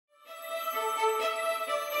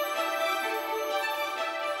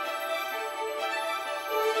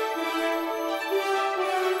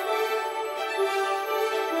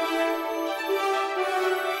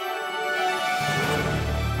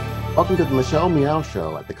Welcome to the Michelle Meow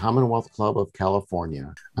Show at the Commonwealth Club of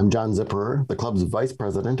California. I'm John Zipperer, the club's Vice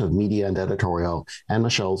President of Media and Editorial, and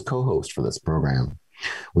Michelle's co-host for this program.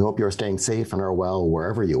 We hope you're staying safe and are well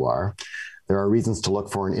wherever you are. There are reasons to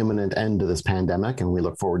look for an imminent end to this pandemic, and we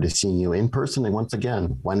look forward to seeing you in person and once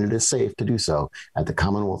again, when it is safe to do so, at the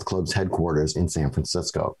Commonwealth Club's headquarters in San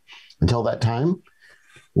Francisco. Until that time,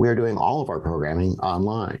 we are doing all of our programming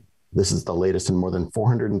online. This is the latest in more than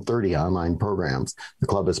 430 online programs the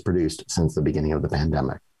club has produced since the beginning of the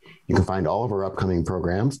pandemic. You can find all of our upcoming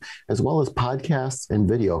programs, as well as podcasts and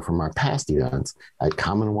video from our past events at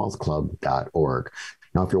commonwealthclub.org.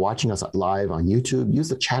 Now, if you're watching us live on YouTube, use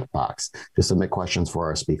the chat box to submit questions for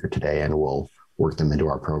our speaker today, and we'll work them into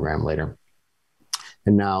our program later.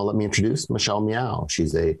 And now let me introduce Michelle Meow.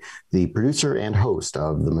 She's the producer and host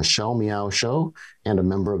of the Michelle Meow Show and a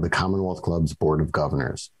member of the Commonwealth Club's Board of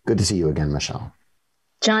Governors. Good to see you again, Michelle.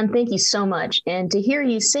 John, thank you so much. And to hear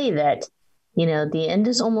you say that, you know, the end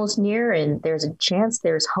is almost near and there's a chance,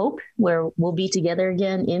 there's hope where we'll be together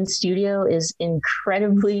again in studio is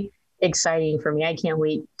incredibly exciting for me. I can't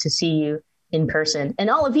wait to see you in person. And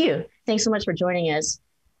all of you, thanks so much for joining us.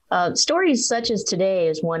 Stories such as today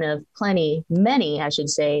is one of many, I should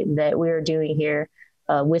say, that we are doing here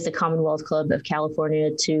with the Commonwealth Club of California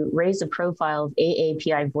to raise the profile of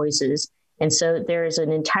AAPI voices. And so there's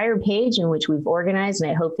an entire page in which we've organized,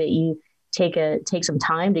 and I hope that you take some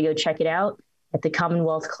time to go check it out at the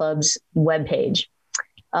Commonwealth Club's webpage.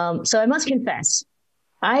 So I must confess,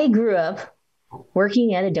 I grew up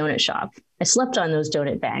working at a donut shop. I slept on those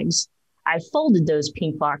donut bags. I folded those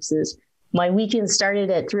pink boxes. My weekend started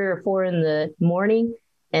at 3 or 4 in the morning,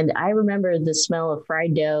 and I remember the smell of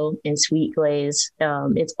fried dough and sweet glaze.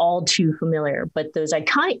 It's all too familiar, but those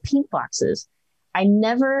iconic pink boxes, I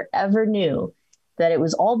never, ever knew that it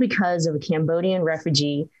was all because of a Cambodian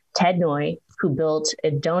refugee, Ted Ngoy, who built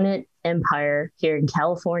a donut empire here in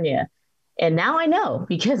California. And now I know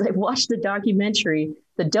because I watched the documentary,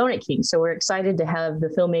 The Donut King. So we're excited to have the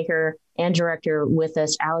filmmaker and director with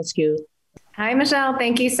us, Alice Gu. Hi, Michelle.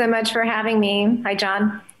 Thank you so much for having me. Hi,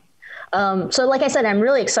 John. So like I said, I'm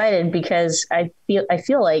really excited because I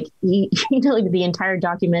feel like the entire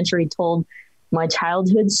documentary told my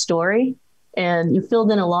childhood story, and you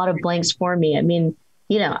filled in a lot of blanks for me. I mean,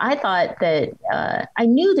 I thought that I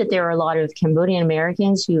knew that there were a lot of Cambodian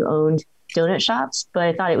Americans who owned donut shops, but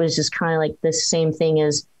I thought it was just kind of like the same thing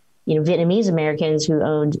as, Vietnamese Americans who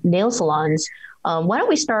owned nail salons. Why don't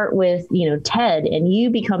we start with, Ted and you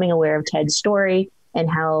becoming aware of Ted's story and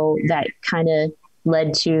how that kind of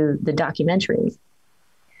led to the documentary?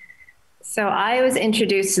 So I was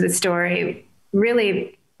introduced to the story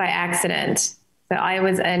really by accident. So I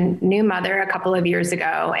was a new mother a couple of years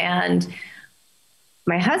ago, and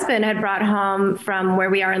my husband had brought home from where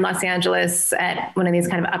we are in Los Angeles at one of these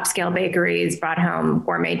kind of upscale bakeries, brought home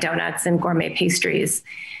gourmet donuts and gourmet pastries.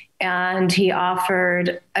 And he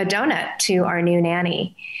offered a donut to our new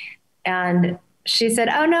nanny. And she said,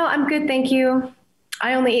 "Oh, no, I'm good. Thank you.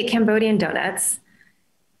 I only eat Cambodian donuts."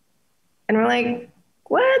 And we're like,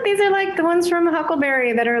 "What? These are like the ones from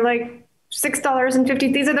Huckleberry that are like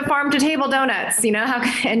 $6.50. These are the farm to table donuts,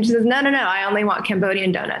 And she says, no, I only want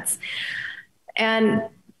Cambodian donuts." And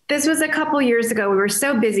this was a couple years ago. We were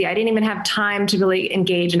so busy. I didn't even have time to really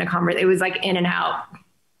engage in a conversation. It was like in and out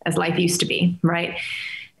as life used to be, right?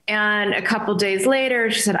 And a couple days later,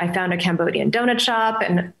 she said, "I found a Cambodian donut shop."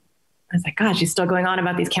 And I was like, God, she's still going on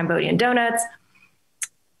about these Cambodian donuts.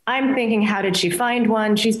 I'm thinking, how did she find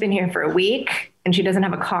one? She's been here for a week and she doesn't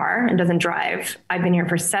have a car and doesn't drive. I've been here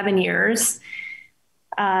for 7 years.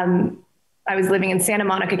 I was living in Santa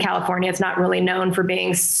Monica, California. It's not really known for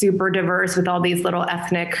being super diverse with all these little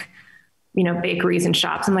ethnic, bakeries and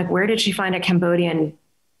shops. I'm like, where did she find a Cambodian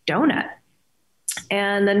donut?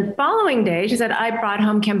 And then following day, she said, "I brought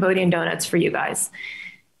home Cambodian donuts for you guys,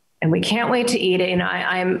 and we can't wait to eat it."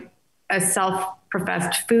 I'm a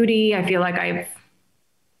self-professed foodie. I feel like I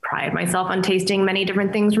pride myself on tasting many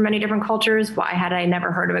different things from many different cultures. Why had I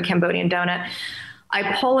never heard of a Cambodian donut?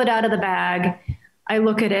 I pull it out of the bag. I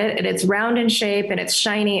look at it, and it's round in shape, and it's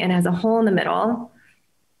shiny, and has a hole in the middle.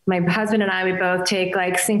 My husband and I, we both take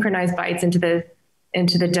like synchronized bites into the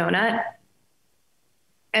donut.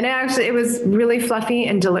 And it was really fluffy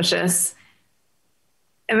and delicious.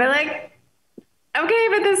 And we're like, okay,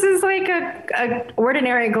 but this is like a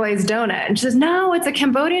ordinary glazed donut. And she says, "No, it's a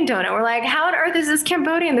Cambodian donut." We're like, "How on earth is this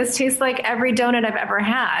Cambodian? This tastes like every donut I've ever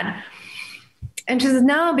had." And she says,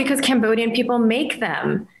 "No, because Cambodian people make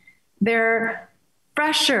them. They're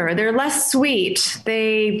fresher, they're less sweet,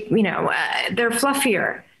 they're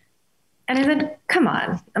fluffier." And I said, "Come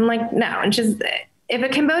on." I'm like, "No." And she's, if a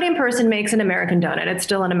Cambodian person makes an American donut, it's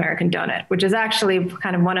still an American donut, which is actually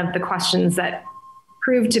kind of one of the questions that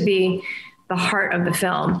proved to be the heart of the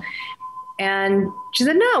film. And she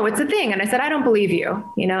said, no, it's a thing. And I said, I don't believe you,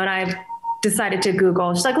 and I decided to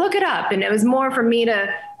Google. She's like, look it up. And it was more for me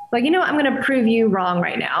to like, I'm going to prove you wrong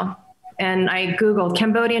right now. And I Googled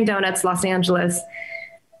Cambodian donuts, Los Angeles,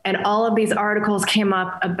 and all of these articles came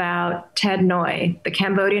up about Ted Ngoy, the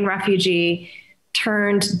Cambodian refugee,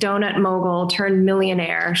 turned donut mogul, turned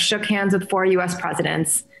millionaire, shook hands with 4 US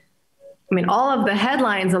presidents. I mean, all of the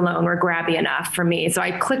headlines alone were grabby enough for me. So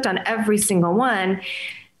I clicked on every single one.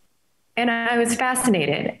 And I was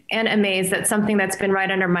fascinated and amazed that something that's been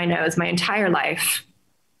right under my nose my entire life,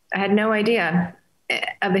 I had no idea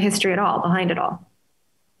of the history at all, behind it all.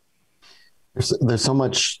 There's so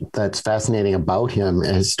much that's fascinating about him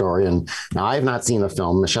and his story. And now I have not seen the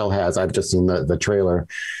film. Michelle has. I've just seen the trailer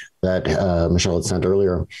that Michelle had sent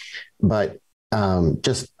earlier. But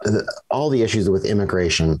just all the issues with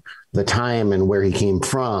immigration, the time and where he came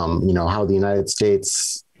from, how the United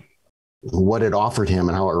States, what it offered him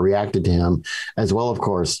and how it reacted to him, as well, of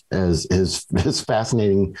course, as his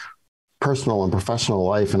fascinating personal and professional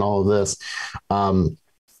life and all of this.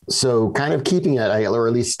 So kind of keeping it, or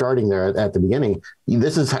at least starting there at the beginning,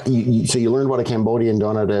 this is how so you learned what a Cambodian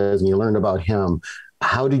donut is and you learned about him.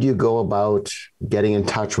 How did you go about getting in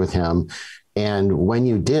touch with him? And when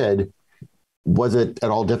you did, was it at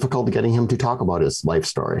all difficult getting him to talk about his life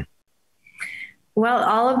story? Well,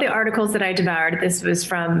 all of the articles that I devoured, this was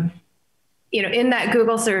from, in that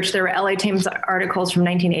Google search, there were LA Times articles from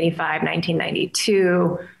 1985,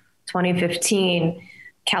 1992, 2015,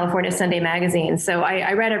 California Sunday Magazine. So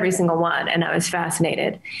I read every single one and I was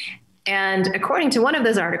fascinated. And according to one of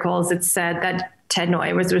those articles, it said that Ted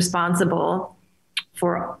Ngoy was responsible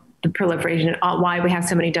for the proliferation, why we have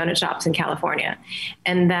so many donut shops in California.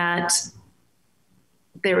 And that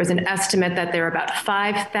there was an estimate that there were about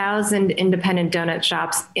 5,000 independent donut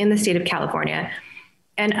shops in the state of California,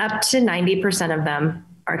 and up to 90% of them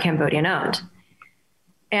are Cambodian owned.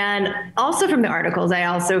 And also from the articles, I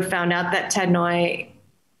also found out that Ted Ngoy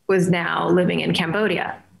was now living in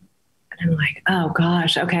Cambodia. And I'm like, oh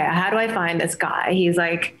gosh, okay, how do I find this guy? He's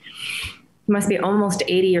like, he must be almost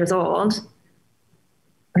 80 years old.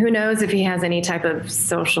 Who knows if he has any type of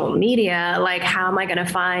social media? Like, how am I going to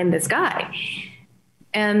find this guy?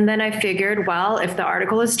 And then I figured, well, if the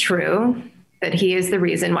article is true, that he is the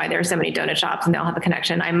reason why there are so many donut shops and they all have a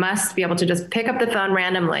connection, I must be able to just pick up the phone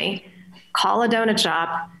randomly, call a donut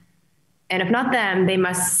shop, and if not them,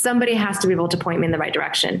 somebody has to be able to point me in the right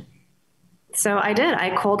direction. So I did.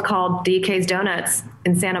 I cold called DK's Donuts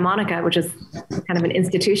in Santa Monica, which is kind of an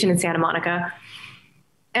institution in Santa Monica,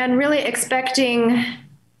 and really expecting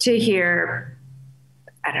to hear,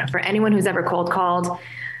 I don't know, for anyone who's ever cold called,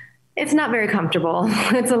 it's not very comfortable.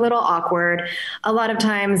 It's a little awkward. A lot of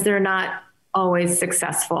times they're not always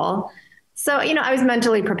successful. So, I was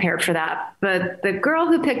mentally prepared for that. But the girl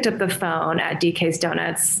who picked up the phone at DK's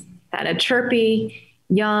Donuts had a chirpy,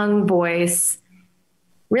 young voice,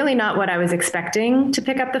 really not what I was expecting to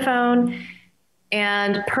pick up the phone,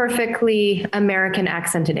 and perfectly American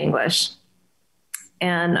accented English.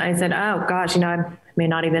 And I said, oh gosh, I may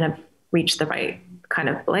not even have reached the right kind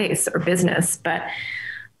of place or business, but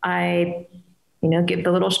I, give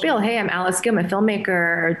the little spiel. Hey, I'm Alice Gill, I'm a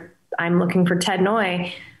filmmaker. I'm looking for Ted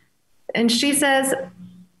Ngoy. And she says,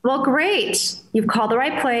 well, great. You've called the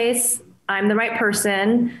right place. I'm the right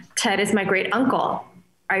person. Ted is my great uncle.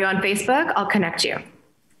 Are you on Facebook? I'll connect you.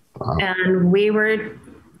 Wow. And we were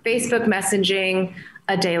Facebook messaging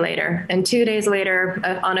a day later. And 2 days later,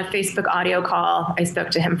 on a Facebook audio call, I spoke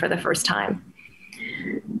to him for the first time.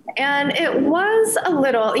 And it was a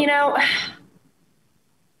little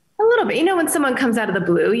bit, when someone comes out of the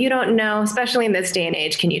blue, you don't know, especially in this day and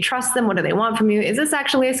age, can you trust them? What do they want from you? Is this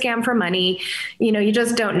actually a scam for money? You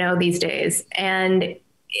just don't know these days. And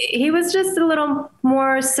he was just a little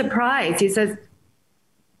more surprised. He says,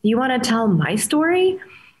 you want to tell my story?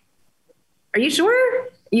 Are you sure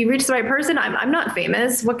you reached the right person? I'm not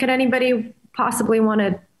famous. What could anybody possibly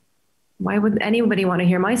why would anybody want to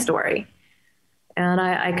hear my story? And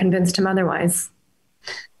I convinced him otherwise.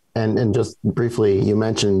 And just briefly, you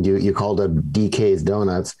mentioned you called up DK's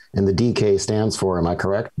Donuts, and the DK stands for, am I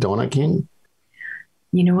correct, Donut King?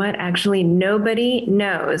 You know what? Actually, nobody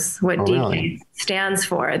knows what DK really? stands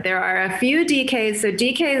for. There are a few DKs. So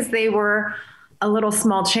DKs, they were a little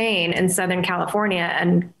small chain in Southern California,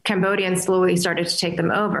 and Cambodians slowly started to take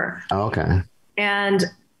them over. Oh, okay. And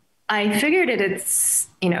I figured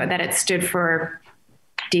that it stood for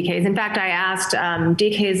DKs. In fact, I asked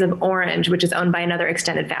DKs of Orange, which is owned by another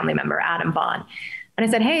extended family member, Adam Vaughn. And I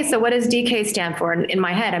said, hey, so what does DK stand for? And in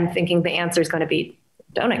my head, I'm thinking the answer is going to be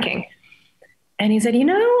Donut King. And he said,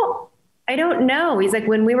 I don't know. He's like,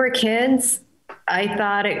 when we were kids, I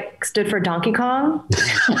thought it stood for Donkey Kong.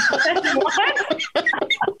 What?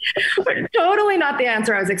 Totally not the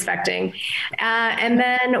answer I was expecting. And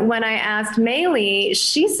then when I asked Maylee,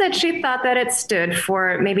 she said she thought that it stood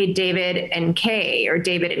for maybe David and Kay, or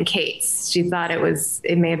David and Kate's. She thought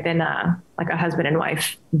it may have been like a husband and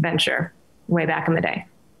wife venture way back in the day.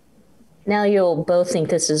 Now you'll both think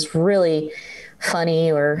this is really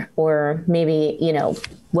funny or maybe,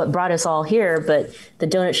 what brought us all here, but the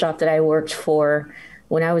donut shop that I worked for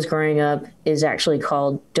when I was growing up is actually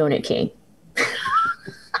called Donut King.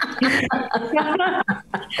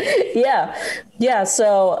 Yeah.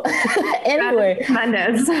 So anyway,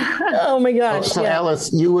 tremendous. Oh my gosh. So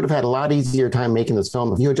Alice, you would have had a lot easier time making this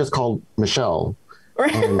film if you had just called Michelle.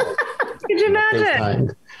 Right. Could you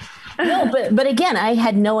imagine? No, but again, I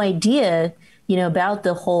had no idea, about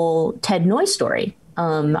the whole Ted Noyes story.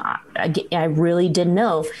 I really didn't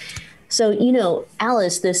know. So,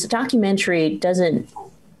 Alice, this documentary doesn't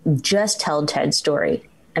just tell Ted's story.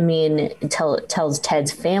 I mean, it tells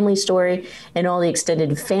Ted's family story and all the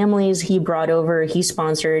extended families he brought over, he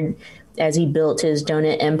sponsored as he built his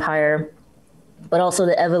donut empire, but also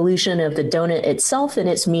the evolution of the donut itself and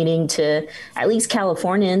its meaning to at least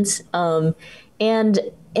Californians. And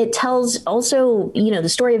it tells also, the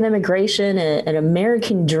story of immigration, an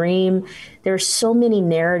American dream. There are so many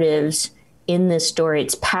narratives in this story.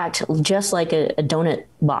 It's packed just like a donut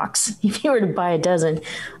box. If you were to buy a dozen,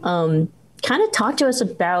 kind of talk to us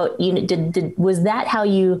about, was that how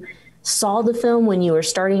you saw the film when you were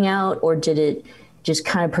starting out, or did it just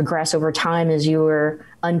kind of progress over time as you were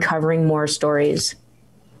uncovering more stories?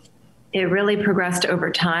 It really progressed over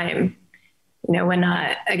time. When,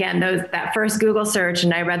 again, that first Google search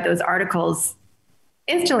and I read those articles,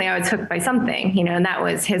 instantly I was hooked by something, and that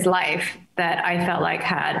was his life that I felt like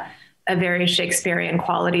had a very Shakespearean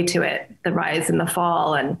quality to it, the rise and the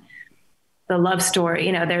fall and the love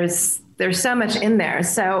story. There's so much in there.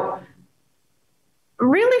 So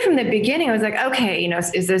really from the beginning, I was like, okay,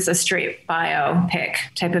 is this a straight biopic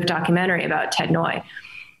type of documentary about Ted Noy?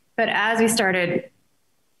 But as we started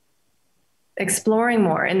exploring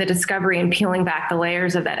more in the discovery and peeling back the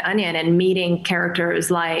layers of that onion and meeting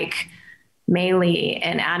characters like Maylee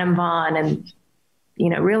and Adam Vaughn and,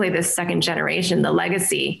 really this second generation, the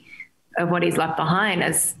legacy of what he's left behind,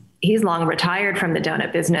 as he's long retired from the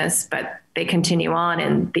donut business, but they continue on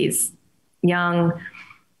in these young,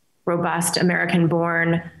 robust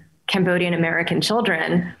American-born Cambodian American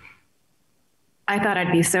children. I thought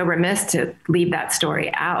I'd be so remiss to leave that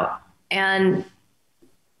story out. And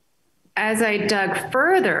as I dug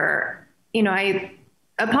further,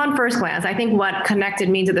 upon first glance, I think what connected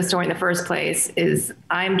me to the story in the first place is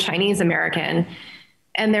I'm Chinese American,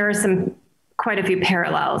 and there are quite a few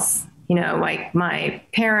parallels. Like my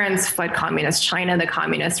parents fled communist China. The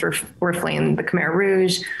communists were fleeing the Khmer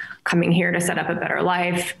Rouge, coming here to set up a better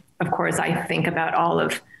life. Of course, I think about all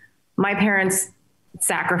of my parents'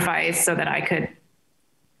 sacrifice so that I could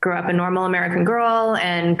grow up a normal American girl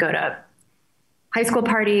and go to high school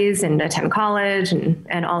parties and attend college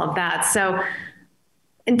and all of that. So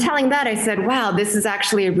in telling that, I said, wow, this is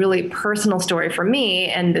actually a really personal story for me.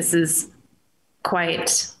 And this is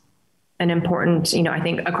quite an important, I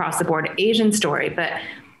think across the board Asian story. But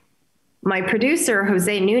my producer,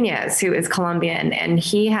 Jose Nunez, who is Colombian, and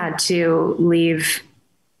he had to leave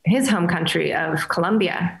his home country of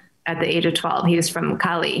Colombia at the age of 12. He was from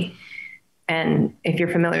Cali. And if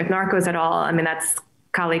you're familiar with Narcos at all, that's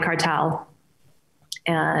Cali cartel.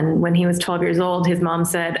 And when he was 12 years old, his mom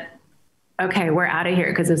said, okay, we're out of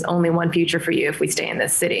here because there's only one future for you if we stay in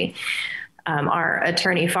this city. Our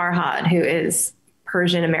attorney, Farhad, who is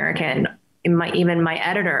Persian American, even my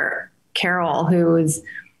editor, Carol, who is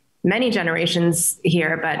many generations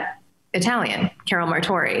here, but Italian, Carol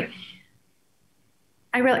Martori.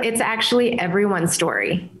 It's actually everyone's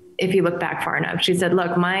story. If you look back far enough, she said,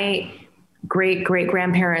 look, my great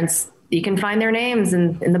grandparents, you can find their names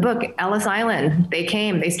in the book, Ellis Island.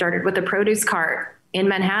 They started with a produce cart in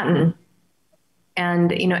Manhattan.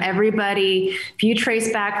 And, everybody, if you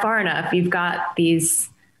trace back far enough, you've got these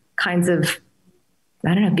kinds of,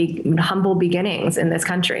 humble beginnings in this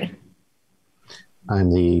country.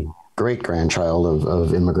 I'm the great-grandchild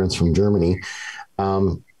of immigrants from Germany.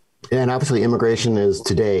 And obviously immigration is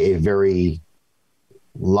today a very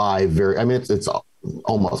live, it's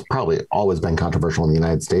almost probably always been controversial in the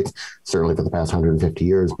United States, certainly for the past 150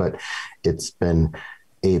 years, but it's been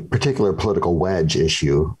a particular political wedge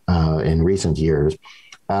issue in recent years.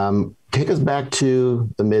 take us back to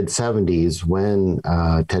the mid 70s when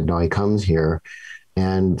Ted Noy comes here,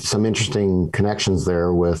 and some interesting connections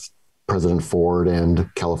there with President Ford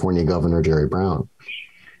and California Governor Jerry Brown.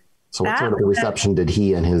 So what sort of reception did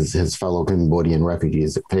he and his fellow Cambodian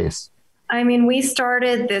refugees face? I mean, we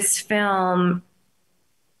started this film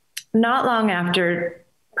not long after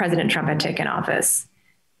President Trump had taken office.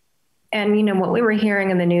 And, you know, what we were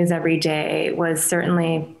hearing in the news every day was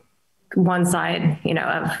certainly one side, you know,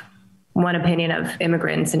 of one opinion of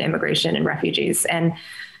immigrants and immigration and refugees. And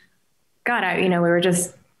God, we were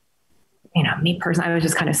just, me personally, I was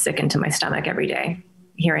just kind of sick into my stomach every day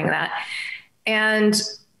hearing that. And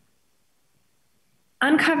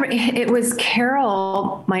it was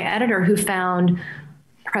Carol, my editor, who found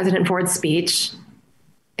President Ford's speech.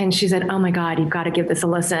 And she said, "Oh my God, you've got to give this a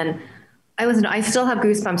listen." I still have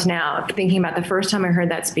goosebumps now thinking about the first time I heard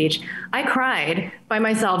that speech. I cried by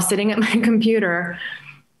myself sitting at my computer,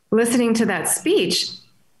 listening to that speech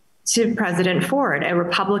to President Ford, a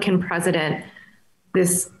Republican president,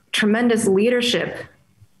 this tremendous leadership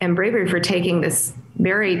and bravery for taking this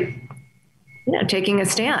taking a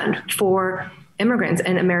stand for immigrants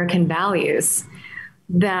and American values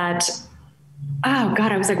that, oh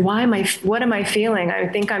God, I was like, what am I feeling? I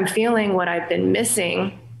think I'm feeling what I've been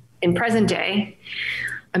missing in present day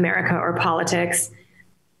America or politics.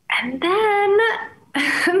 And then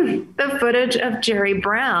the footage of Jerry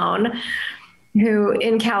Brown, who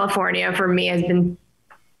in California for me has been,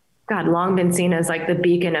 long been seen as like the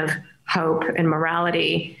beacon of hope and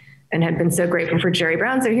morality, and had been so grateful for Jerry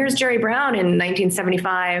Brown. So here's Jerry Brown in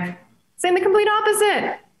 1975 saying the complete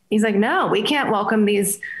opposite. He's like, no, we can't welcome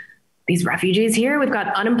these refugees here. We've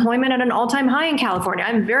got unemployment at an all-time high in California.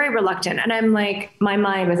 I'm very reluctant. And I'm like, my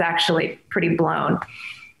mind was actually pretty blown.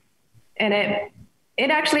 And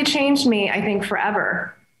it actually changed me, I think,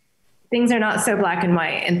 forever. Things are not so black and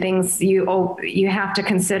white, and things you have to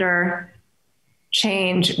consider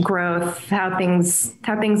change, growth, how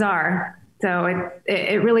things are. So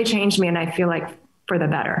it really changed me, and I feel like for the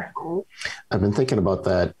better. I've been thinking about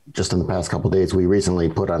that just in the past couple of days. We recently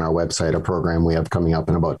put on our website a program we have coming up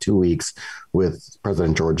in about 2 weeks with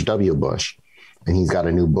President George W. Bush. And he's got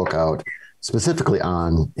a new book out specifically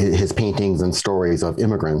on his paintings and stories of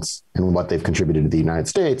immigrants and what they've contributed to the United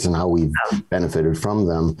States and how we've benefited from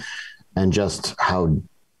them, and just how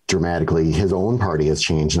dramatically his own party has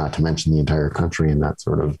changed, not to mention the entire country in that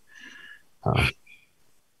sort of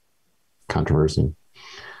controversy.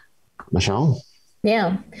 Michelle?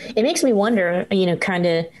 Yeah, it makes me wonder, kind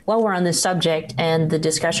of while we're on this subject and the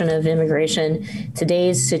discussion of immigration,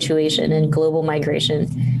 today's situation and global migration.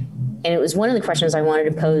 And it was one of the questions I wanted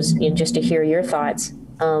to pose, just to hear your thoughts.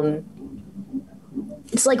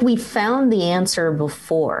 It's like we found the answer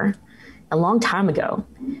before, a long time ago,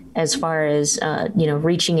 as far as,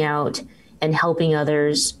 reaching out and helping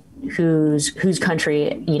others whose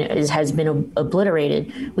country, has been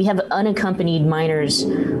obliterated. We have unaccompanied minors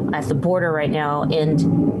at the border right now,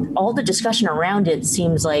 and all the discussion around it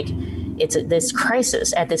seems like it's this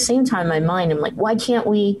crisis. At the same time, in my mind, I'm like, why can't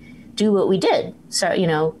we do what we did? So,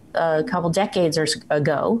 a couple decades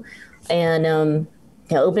ago, and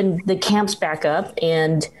open the camps back up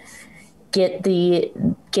and get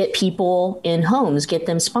people in homes, get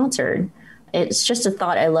them sponsored. It's just a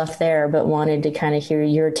thought I left there, but wanted to kind of hear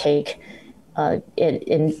your take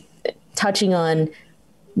in touching on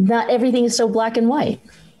not everything is so black and white.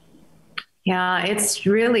 Yeah, it's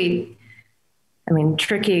really,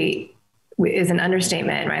 tricky is an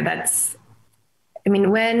understatement, right?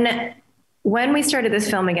 When we started this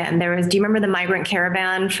film again, do you remember the migrant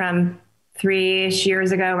caravan from 3-ish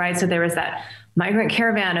years ago, right? So there was that migrant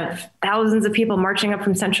caravan of thousands of people marching up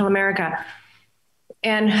from Central America.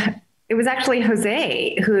 And it was actually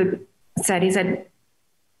Jose who said,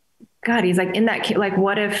 God, he's like, in that, like,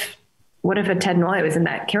 what if a Ted Noy was in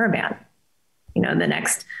that caravan? The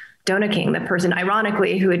next Donut King, the person,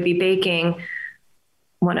 ironically, who would be baking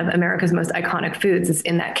one of America's most iconic foods is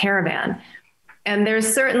in that caravan. And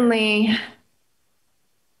there's certainly,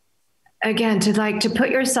 again, to put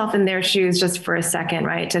yourself in their shoes just for a second,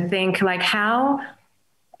 right? To think like, how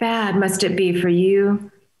bad must it be for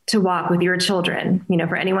you to walk with your children,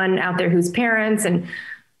 for anyone out there who's parents and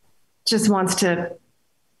just wants to,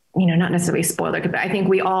 not necessarily spoil it, but I think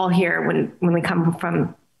we all here, when we come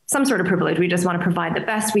from some sort of privilege, we just want to provide the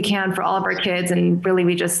best we can for all of our kids. And really,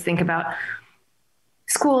 we just think about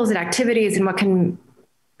schools and activities and what can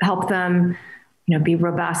help them, be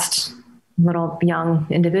robust little young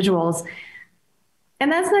individuals.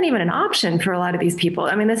 And that's not even an option for a lot of these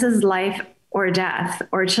people. This is life or death,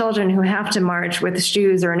 or children who have to march with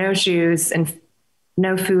shoes or no shoes and,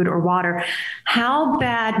 no food or water. How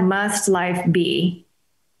bad must life be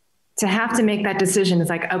to have to make that decision? It's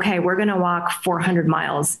like, okay, we're going to walk 400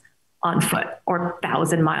 miles on foot or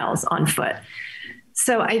 1,000 miles on foot.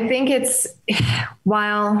 So I think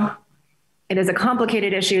while it is a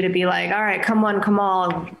complicated issue to be like, all right, come one, come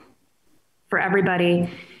all for everybody,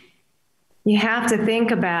 you have to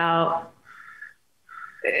think about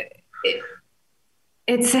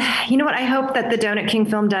it's, you know what I hope that the Donut King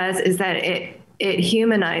film does is that it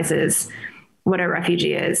humanizes what a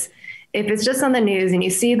refugee is. If it's just on the news and you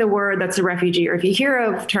see the word that's a refugee, or if you hear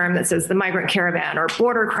a term that says the migrant caravan or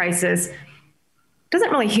border crisis, it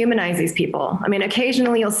doesn't really humanize these people. I mean,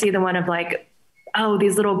 occasionally you'll see the one of like, oh,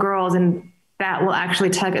 these little girls, and that will actually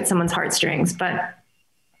tug at someone's heartstrings. But I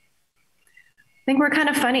think we're kind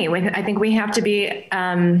of funny. I think we have to be,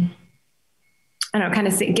 I don't know, kind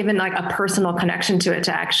of given like a personal connection to it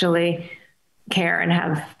to actually care and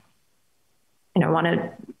have, you know,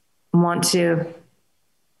 want to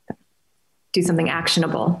do something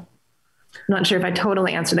actionable. I'm not sure if I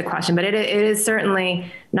totally answered the question, but it is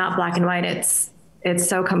certainly not black and white. It's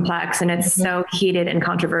so complex and it's so heated and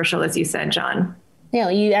controversial, as you said, John. Yeah,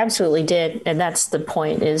 you absolutely did. And that's the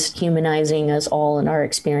point, is humanizing us all in our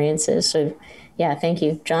experiences. So yeah, thank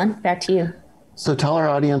you. John, back to you. So tell our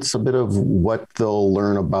audience a bit of what they'll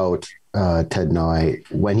learn about Ted Noy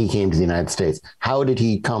when he came to the United States. How did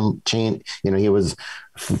he change? You know, he was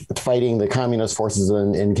fighting the communist forces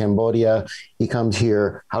in Cambodia. He comes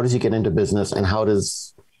here. How does he get into business, and how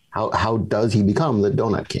does he become the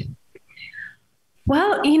Donut King?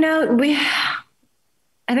 Well, you know,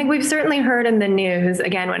 I think we've certainly heard in the news,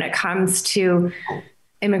 again, when it comes to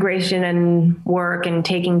immigration and work and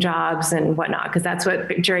taking jobs and whatnot, because that's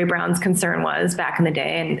what Jerry Brown's concern was back in the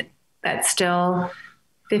day. And that's still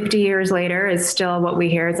 50 years later is still what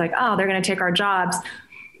we hear. It's like, oh, they're going to take our jobs.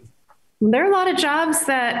 There are a lot of jobs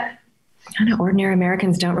that kind of ordinary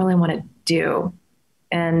Americans don't really want to do.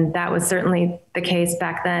 And that was certainly the case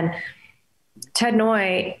back then. Ted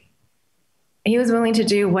Noy, he was willing to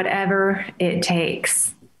do whatever it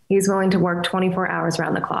takes. He's willing to work 24 hours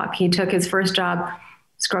around the clock. He took his first job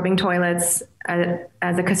scrubbing toilets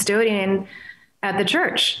as a custodian at the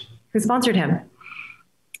church who sponsored him.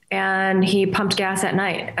 And he pumped gas at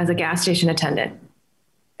night as a gas station attendant.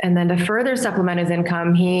 And then to further supplement his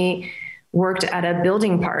income, he worked at a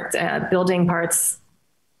building parts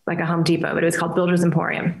like a Home Depot, but it was called Builder's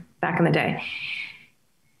Emporium back in the day.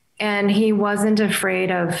 And he wasn't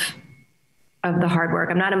afraid of the hard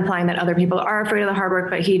work. I'm not implying that other people are afraid of the hard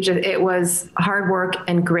work, but it was hard work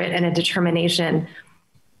and grit and a determination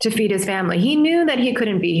to feed his family. He knew that he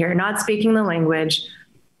couldn't be here, not speaking the language.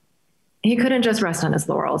 He couldn't just rest on his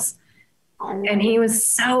laurels. And he was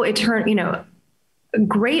so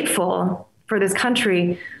grateful for this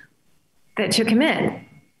country that took him in.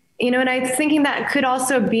 You know, and I'm thinking that could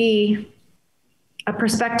also be a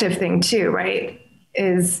perspective thing too, right?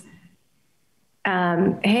 Is,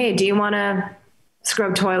 hey, do you want to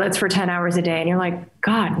scrub toilets for 10 hours a day? And you're like,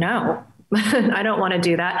 God, no, I don't want to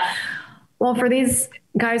do that. Well, for these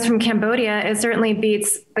guys from Cambodia, it certainly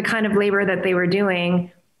beats the kind of labor that they were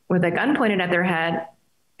doing with a gun pointed at their head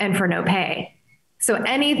and for no pay. So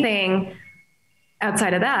anything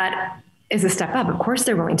outside of that is a step up. Of course,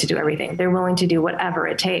 they're willing to do everything. They're willing to do whatever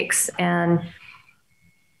it takes. And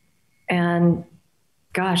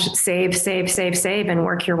gosh, save, and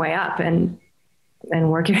work your way up and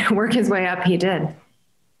work his way up. He did.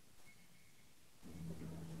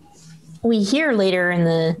 We hear later in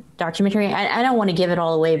the documentary, I don't want to give it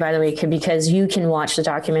all away, by the way, because you can watch the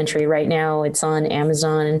documentary right now. It's on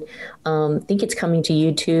Amazon. I think it's coming to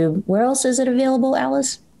YouTube. Where else is it available,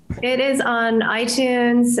 Alice? It is on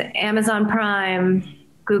iTunes, Amazon Prime,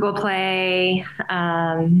 Google Play.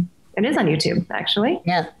 It is on YouTube, actually.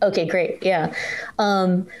 Yeah. Okay, great. Yeah.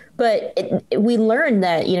 But we learned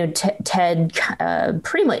that, you know, Ted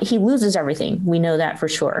pretty much, he loses everything. We know that for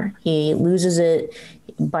sure. He loses it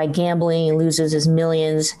by gambling. He loses his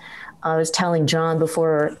millions. I was telling John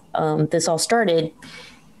before this all started,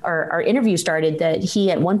 our interview started, that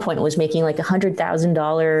he at one point was making like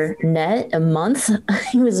 $100,000 net a month.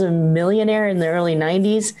 He was a millionaire in the early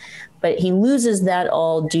 90s, but he loses that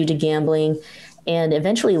all due to gambling and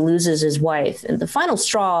eventually loses his wife. And the final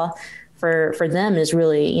straw for them is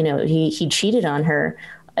really, you know, he cheated on her.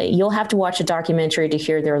 You'll have to watch a documentary to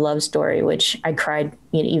hear their love story, which I cried,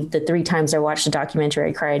 you know, the 3 times I watched the documentary,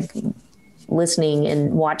 I cried listening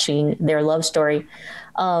and watching their love story.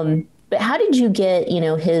 But how did you get, you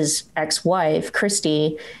know, his ex-wife,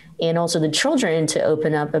 Christy, and also the children to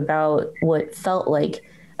open up about what felt like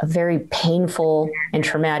a very painful and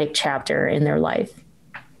traumatic chapter in their life?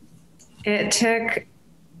 It took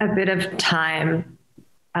a bit of time,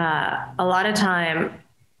 a lot of time,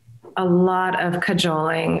 a lot of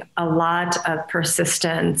cajoling, a lot of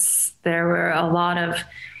persistence. There were a lot of,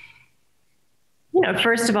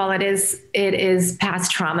 first of all, it is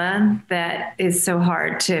past trauma that is so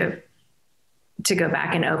hard to go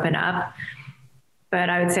back and open up. But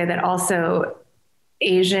I would say that also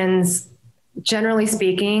Asians, generally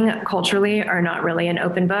speaking, culturally, are not really an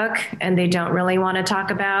open book, and they don't really want to talk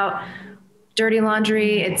about dirty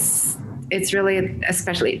laundry. It's really,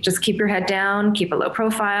 especially, just keep your head down, keep a low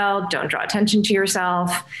profile, don't draw attention to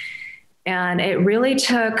yourself. And it really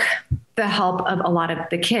took the help of a lot of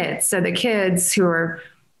the kids. So the kids who were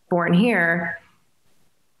born here,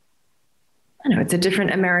 I know it's a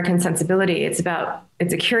different American sensibility. It's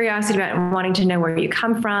a curiosity about wanting to know where you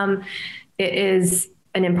come from. It is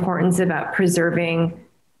an importance about preserving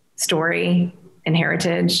story and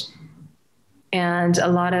heritage. And a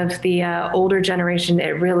lot of the older generation,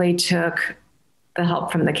 it really took the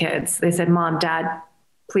help from the kids. They said, Mom, Dad,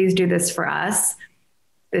 please do this for us.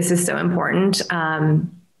 This is so important.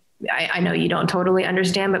 I know you don't totally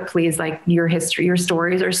understand, but please, like, your history, your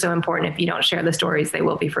stories are so important. If you don't share the stories, they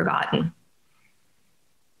will be forgotten.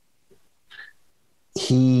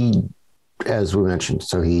 He, as we mentioned,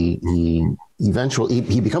 so he eventually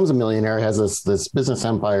he becomes a millionaire, has this business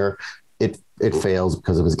empire. It fails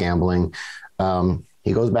because of his gambling.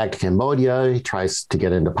 He goes back to Cambodia. He tries to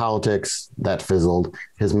get into politics. That fizzled.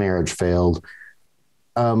 His marriage failed.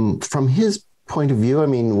 From his point of view, I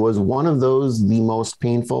mean, was one of those the most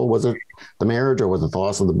painful? Was it the marriage, or was it the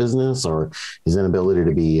loss of the business, or his inability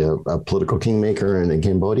to be a political kingmaker in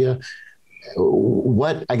Cambodia?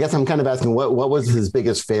 What, I guess I'm kind of asking, what was his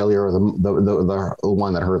biggest failure, or the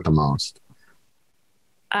one that hurt the most?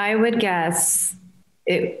 I would guess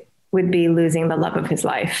it would be losing the love of his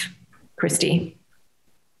life, Christy,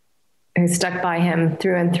 who stuck by him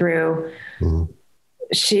through and through. Mm-hmm.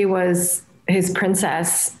 She was his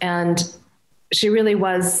princess, and she really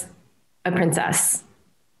was a princess.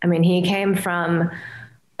 I mean, he came from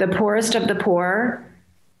the poorest of the poor,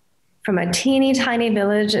 from a teeny tiny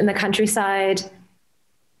village in the countryside,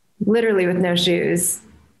 literally with no shoes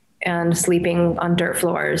and sleeping on dirt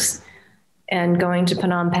floors, and going to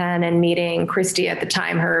Phnom Penh and meeting Christy. At the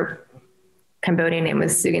time, her Cambodian name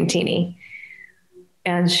was Sugantini.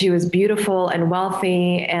 And she was beautiful and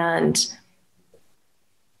wealthy. And,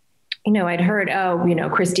 I'd heard,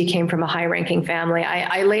 Christy came from a high ranking family.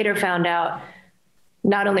 I later found out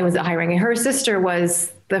not only was it high ranking, her sister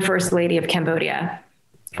was the first lady of Cambodia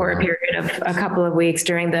for a period of a couple of weeks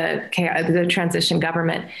during the transition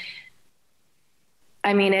government.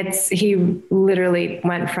 I mean, he literally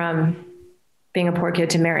went from being a poor kid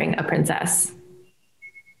to marrying a princess.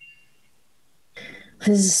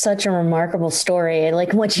 This is such a remarkable story. I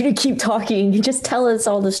want you to keep talking. Just tell us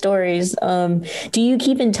all the stories. Do you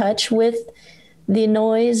keep in touch with the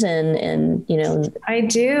Noys and I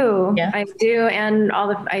do. Yeah. I do. And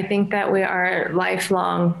I think that we are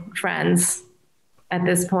lifelong friends at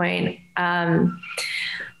this point. And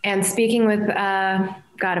speaking with,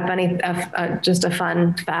 just a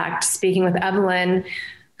fun fact, speaking with Edelman,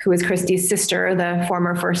 who is Christy's sister, the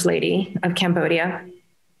former first lady of Cambodia,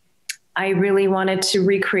 I really wanted to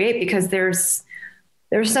recreate, because there's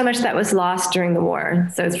so much that was lost during the war.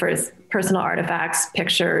 So as far as personal artifacts,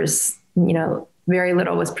 pictures, very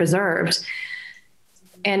little was preserved.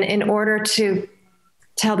 And in order to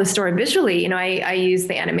tell the story visually, I use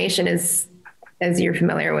the animation as you're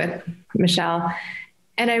familiar with, Michelle.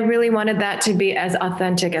 And I really wanted that to be as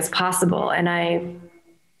authentic as possible. And I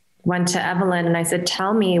went to Evelyn and I said,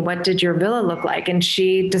 tell me, what did your villa look like? And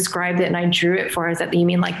she described it, and I drew it for her. I said, you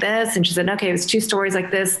mean like this? And she said, okay, it was 2 stories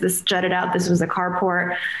like this. This jutted out. This was a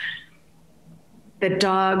carport. The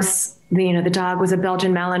dogs, the dog was a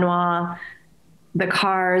Belgian Malinois. The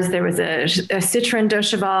cars, there was a Citroen de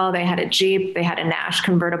Cheval. They had a Jeep. They had a Nash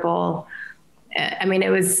convertible. I mean, it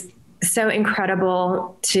was so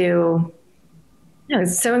incredible to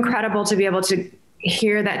be able to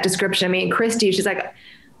hear that description. I mean, Christy, she's like,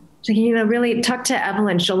 really talk to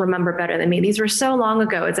Evelyn. She'll remember better than me. These were so long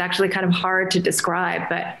ago. It's actually kind of hard to describe,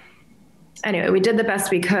 but anyway, we did the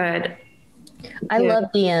best we could. I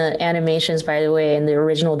love the animations, by the way, and the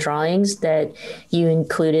original drawings that you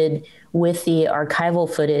included with the archival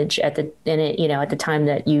footage at the time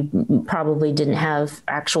that you probably didn't have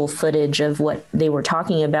actual footage of what they were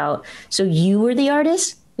talking about. So you were the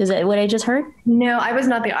artist? Is that what I just heard? No, I was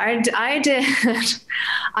not I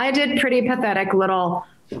did pretty pathetic little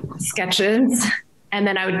sketches, and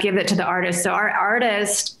then I would give it to the artist. So our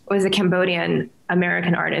artist was a Cambodian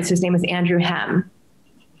American artist whose name was Andrew Hem.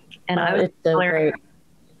 And I was so great.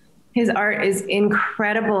 His art is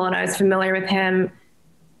incredible. And I was familiar with him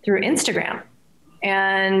through Instagram,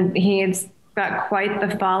 and he's got quite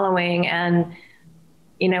the following. And,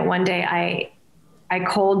 you know, one day I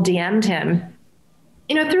cold DM'd him,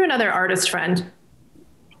 you know, through another artist friend.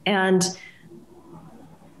 And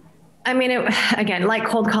I mean, again, like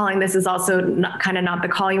cold calling, this is also not the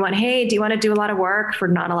call you want. Hey, do you want to do a lot of work for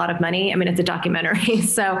not a lot of money? I mean, it's a documentary.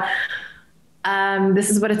 So this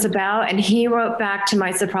is what it's about. And he wrote back, to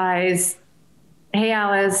my surprise, hey,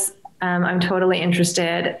 Alice, I'm totally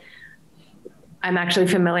interested. I'm actually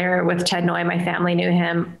familiar with Ted Noy. My family knew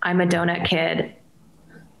him. I'm a donut kid.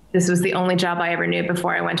 This was the only job I ever knew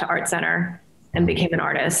before I went to Art Center and became an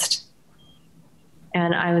artist.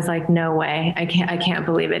 And I was like, no way. I can't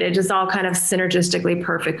believe it. It just all kind of synergistically,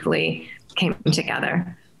 perfectly came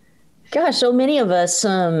together. Gosh, so many of us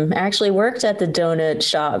actually worked at the donut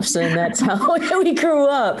shops, and that's how we grew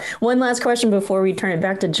up. One last question before we turn it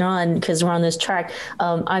back to John, because we're on this track.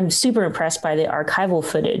 I'm super impressed by the archival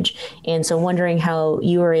footage. And so wondering how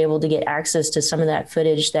you were able to get access to some of that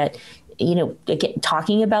footage that, you know,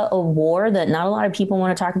 talking about a war that not a lot of people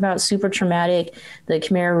want to talk about, super traumatic, the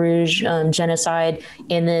Khmer Rouge genocide,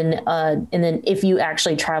 and then if you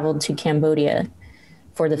actually traveled to Cambodia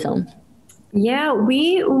for the film. Yeah,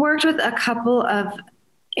 we worked with a couple of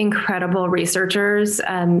incredible researchers,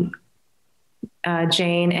 Jane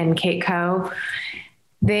and Kate Coe.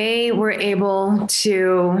 They were able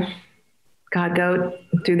to, go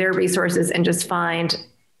through their resources and just find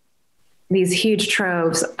these huge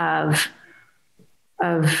troves of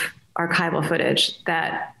archival footage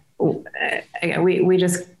that we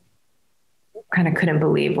just kind of couldn't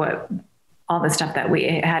believe what all the stuff that we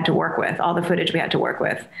had to work with, all the footage we had to work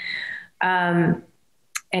with. And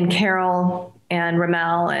Carol and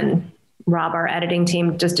Ramel and Rob, our editing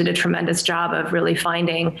team, just did a tremendous job of really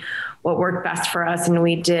finding what worked best for us. And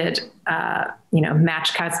we did,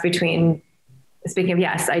 match cuts between, speaking of,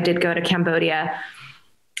 yes, I did go to Cambodia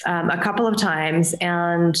a couple of times.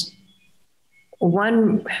 And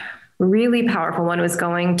one really powerful one was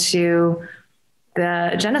going to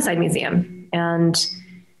the Genocide Museum and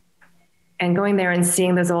going there and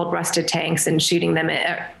seeing those old rusted tanks and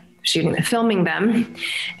filming them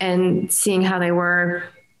and seeing how they were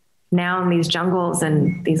now in these jungles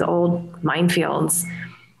and these old minefields.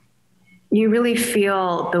 You really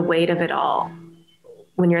feel the weight of it all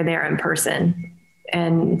when you're there in person.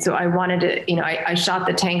 And so I wanted to, I shot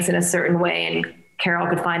the tanks in a certain way, and Carol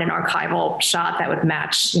could find an archival shot that would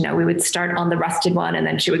match. We would start on the rusted one, and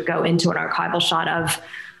then she would go into an archival shot of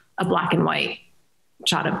a black and white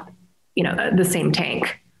shot of, the same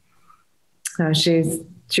tank. So she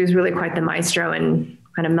was really quite the maestro in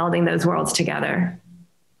kind of melding those worlds together.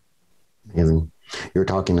 Amazing. You were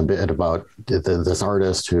talking a bit about this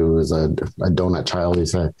artist who is a donut child, he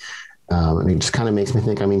said. And it just kind of makes me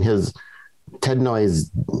think, Ted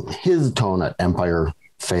Noy's, his tone at Empire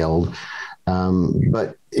failed.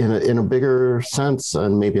 But in a bigger sense,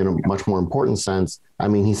 and maybe in a much more important sense,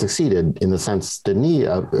 he succeeded in the sense, didn't he?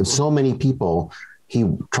 So many people he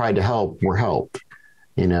tried to help were helped,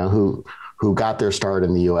 who got their start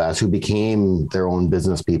in the U.S., who became their own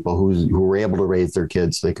business people, who were able to raise their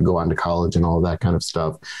kids so they could go on to college and all of that kind of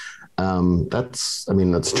stuff. That's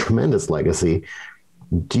a tremendous legacy.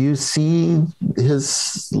 Do you see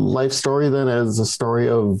his life story then as a story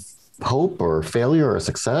of hope or failure or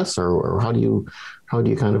success, or how do you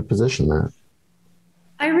kind of position that?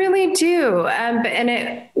 I really do. And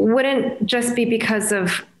it wouldn't just be because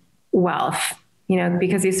of wealth,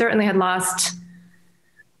 because he certainly had lost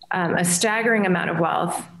a staggering amount of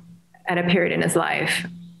wealth at a period in his life.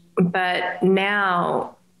 But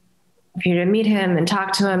now, if you were to meet him and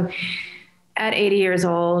talk to him at 80 years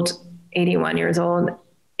old, 81 years old,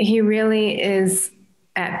 he really is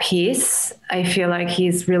at peace. I feel like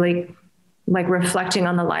he's really reflecting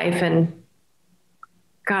on the life and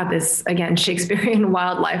this, again, Shakespearean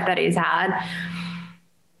wild life that he's had.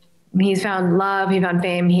 He's found love, he found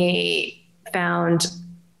fame, he found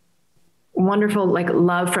wonderful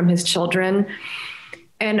love from his children.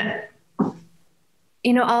 And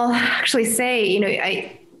I'll actually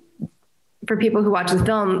say, for people who watch the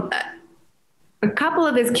film, a couple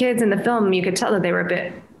of his kids in the film, you could tell that they were a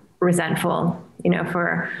bit resentful,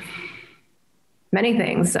 for many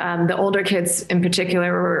things. The older kids in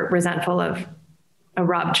particular were resentful of a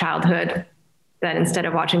robbed childhood, that instead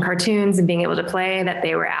of watching cartoons and being able to play, that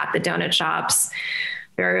they were at the donut shops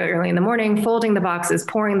very early in the morning, folding the boxes,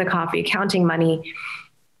 pouring the coffee, counting money.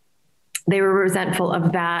 They were resentful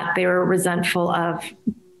of that. They were resentful of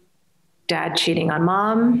dad cheating on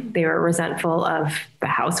mom. They were resentful of the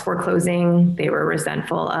house foreclosing. They were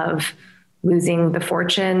resentful of losing the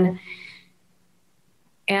fortune.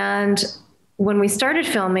 And when we started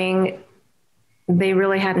filming, they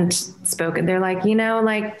really hadn't spoken. They're like,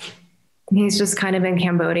 like, he's just kind of in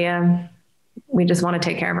Cambodia. We just want to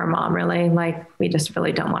take care of our mom, really. Like, we just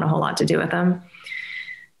really don't want a whole lot to do with him.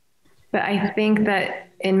 But I think that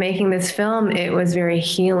in making this film, it was very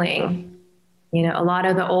healing. A lot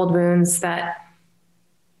of the old wounds that,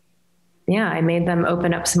 I made them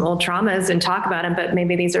open up some old traumas and talk about them, but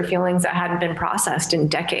maybe these are feelings that hadn't been processed in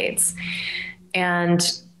decades. And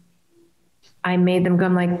I made them go,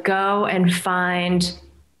 I'm like, go and find.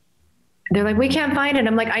 They're like, we can't find it.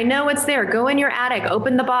 I'm like, I know it's there. Go in your attic,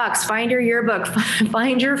 open the box, find your yearbook,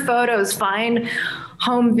 find your photos, find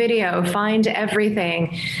home video, find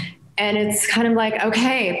everything. And it's kind of like,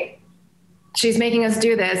 okay, she's making us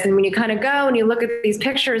do this. And when you kind of go and you look at these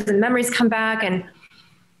pictures and memories come back, and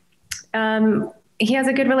he has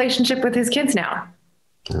a good relationship with his kids now.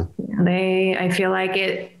 Yeah. I feel like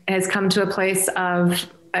it has come to a place of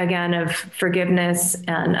forgiveness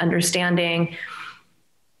and understanding.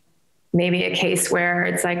 Maybe a case where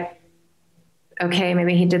it's like, okay,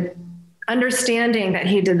 maybe understanding that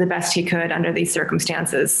he did the best he could under these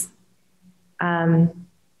circumstances.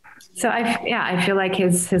 So I feel like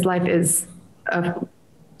his life is a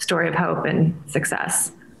story of hope and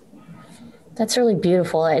success. That's really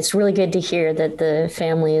beautiful. It's really good to hear that the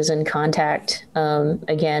family is in contact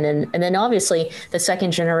again. And then obviously the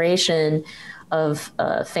second generation of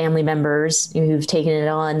family members who've taken it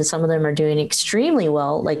on, some of them are doing extremely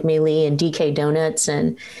well, like Mei Lee and DK Donuts,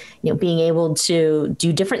 and being able to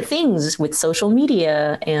do different things with social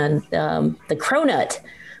media and the Cronut.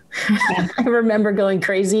 I remember going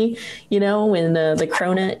crazy, when the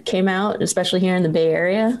Cronut came out, especially here in the Bay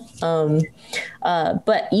Area.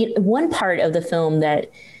 But one part of the film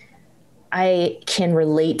that I can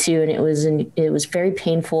relate to, and it was very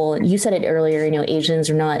painful. And you said it earlier, Asians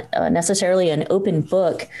are not necessarily an open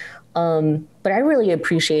book. But I really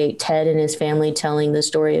appreciate Ted and his family telling the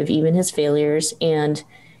story of even his failures and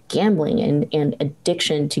gambling and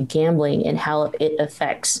addiction to gambling and how it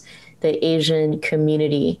affects the Asian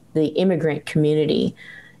community, the immigrant community.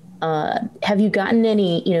 Have you gotten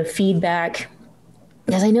any, feedback?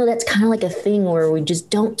 Because I know that's kind of like a thing where we just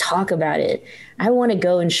don't talk about it. I want to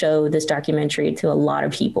go and show this documentary to a lot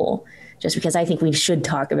of people just because I think we should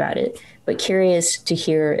talk about it. But curious to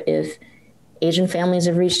hear if Asian families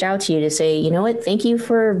have reached out to you to say, you know what, thank you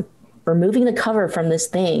for removing the cover from this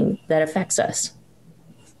thing that affects us.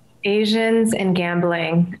 Asians and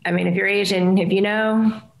gambling. I mean, if you're Asian, if you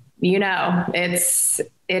know, it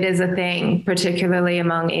is a thing, particularly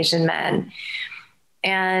among Asian men.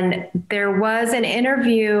 And there was an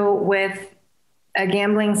interview with a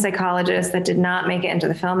gambling psychologist that did not make it into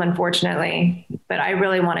the film, unfortunately, but I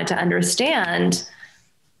really wanted to understand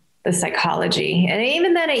the psychology. And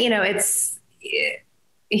even then,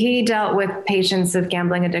 he dealt with patients of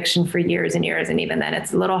gambling addiction for years and years. And even then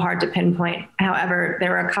it's a little hard to pinpoint. However,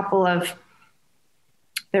 there were a couple of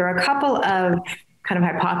kind of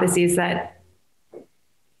hypotheses that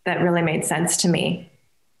really made sense to me.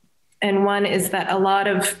 And one is that a lot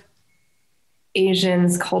of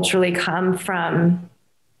Asians culturally come from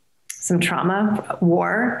some trauma,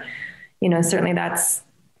 war. Certainly that's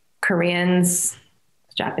Koreans,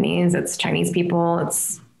 Japanese, it's Chinese people,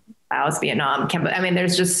 it's Laos, Vietnam, Cambodia. I mean,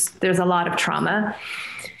 there's a lot of trauma.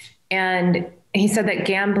 And he said that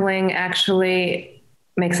gambling actually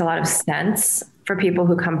makes a lot of sense for people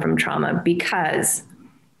who come from trauma, because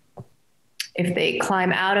if they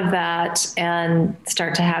climb out of that and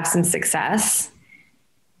start to have some success,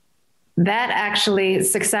 that actually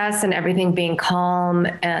success and everything being calm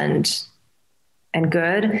and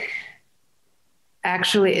good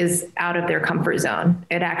actually is out of their comfort zone.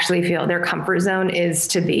 It actually their comfort zone is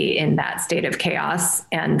to be in that state of chaos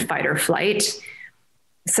and fight or flight.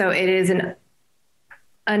 So it is an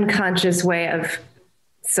unconscious way of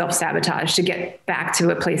self-sabotage to get back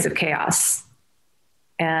to a place of chaos.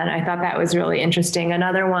 And I thought that was really interesting.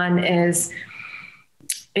 Another one is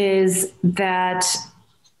that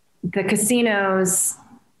the casinos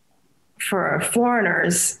for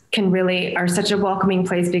foreigners are such a welcoming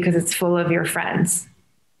place because it's full of your friends,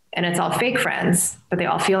 and it's all fake friends, but they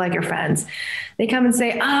all feel like your friends. They come and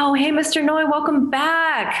say, "Oh, hey, Mr. Noi, welcome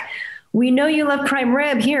back. We know you love prime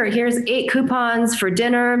rib. Here's 8 coupons for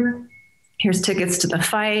dinner. Here's tickets to the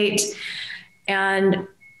fight." And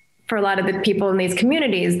for a lot of the people in these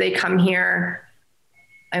communities, they come here.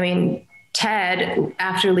 I mean, Ted,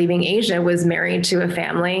 after leaving Asia, was married to a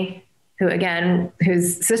family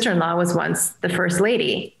whose sister-in-law was once the first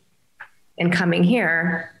lady, and coming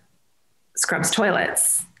here scrubs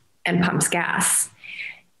toilets and pumps gas.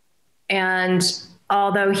 And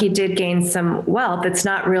although he did gain some wealth, it's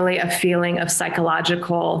not really a feeling of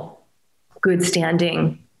psychological good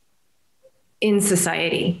standing in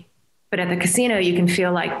society. But at the casino, you can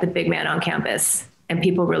feel like the big man on campus, and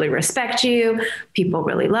people really respect you. People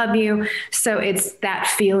really love you. So it's that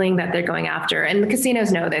feeling that they're going after. And the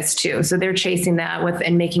casinos know this too. So they're chasing that with,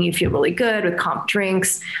 and making you feel really good with comp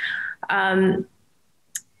drinks. I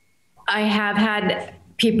have had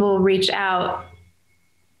people reach out,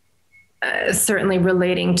 certainly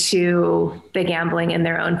relating to the gambling in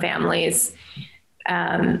their own families.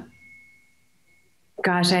 I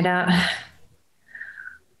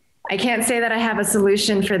can't say that I have a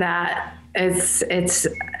solution for that. It's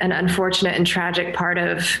an unfortunate and tragic part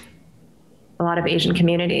of a lot of Asian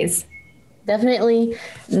communities. Definitely,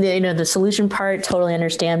 the solution part, totally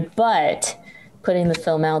understand, but putting the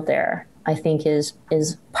film out there, I think is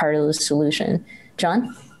part of the solution.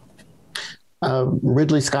 John?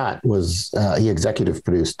 Ridley Scott he executive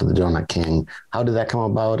produced The Donut King. How did that come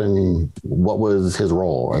about, and what was his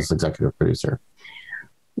role as executive producer?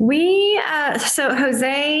 So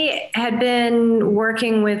Jose had been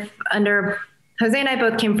working Jose and I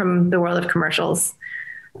both came from the world of commercials,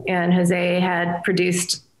 and Jose had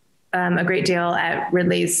produced a great deal at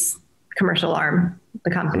Ridley's commercial arm, the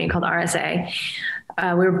company called RSA.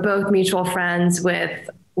 We were both mutual friends with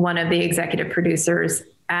one of the executive producers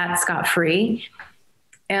at Scott Free.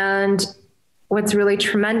 And what's really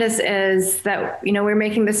tremendous is that, we're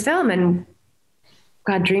making this film, and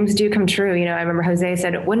God, dreams do come true. I remember Jose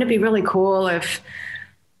said, wouldn't it be really cool if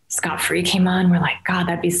Scott Free came on? We're like, God,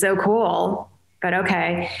 that'd be so cool. But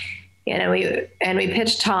okay. We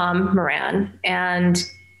pitched Tom Moran, and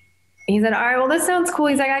he said, all right, well, this sounds cool.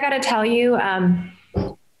 He's like, I got to tell you,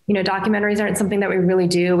 documentaries aren't something that we really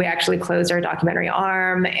do. We actually closed our documentary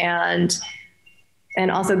arm. And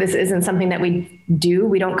also this isn't something that we do.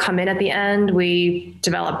 We don't come in at the end. We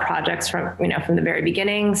develop projects from the very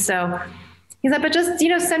beginning. So he's like, but just,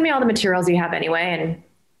 send me all the materials you have anyway. And,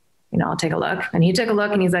 I'll take a look. And he took a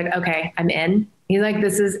look, and he's like, okay, I'm in. He's like,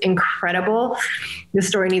 this is incredible. This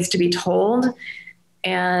story needs to be told.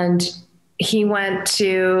 And he went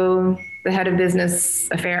to the head of business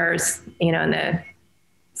affairs, and the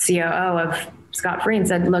COO of Scott Free, and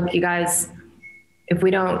said, look, you guys, if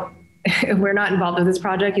we're not involved with this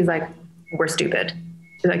project, he's like, we're stupid.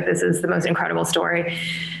 He's like, this is the most incredible story.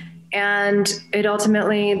 And it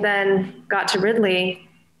ultimately then got to Ridley,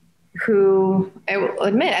 who I will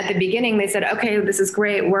admit at the beginning, they said, okay, this is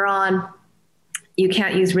great. We're on. You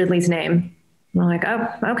can't use Ridley's name. And I'm like, oh,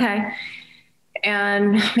 okay.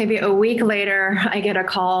 And maybe a week later, I get a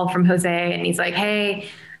call from Jose, and he's like, hey,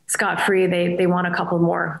 Scott Free, they want a couple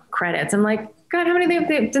more credits. I'm like, God, how many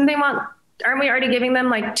didn't they want? Aren't we already giving them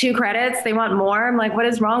like 2 credits? They want more. I'm like, what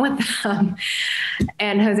is wrong with them?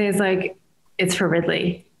 And Jose is like, it's for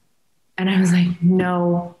Ridley. And I was like,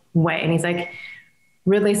 no way. And he's like,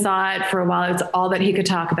 Ridley saw it for a while. It's all that he could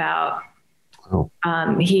talk about. Oh.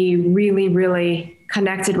 He really, really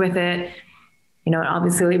connected with it.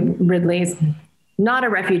 Obviously Ridley's not a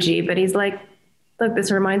refugee, but he's like, look,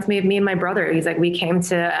 this reminds me of me and my brother. He's like, we came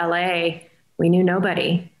to LA. We knew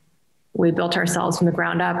nobody. We built ourselves from the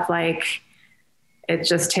ground up. Like, it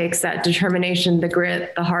just takes that determination, the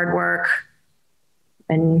grit, the hard work,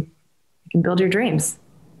 and you can build your dreams.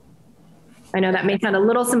 I know that may sound a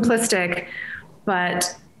little simplistic,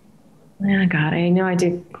 but God, I know I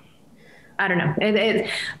do. I don't know.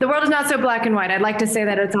 The world is not so black and white. I'd like to say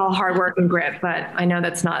that it's all hard work and grit, but I know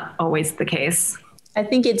that's not always the case. I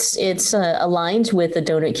think it's aligned with the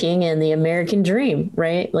Donut King and the American dream,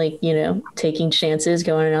 right? Like, taking chances,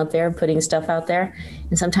 going out there, putting stuff out there.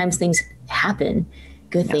 And sometimes things happen,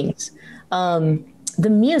 good things. The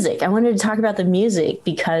music, I wanted to talk about the music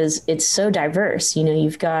because it's so diverse.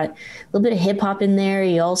 You've got a little bit of hip hop in there.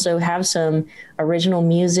 You also have some original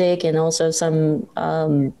music and also some,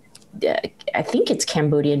 I think it's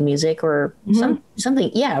Cambodian music or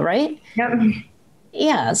something. Yeah. Right. Yep.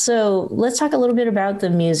 Yeah. So let's talk a little bit about the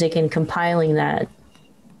music and compiling that.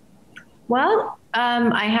 Well,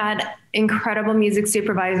 I had incredible music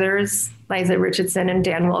supervisors, Liza Richardson and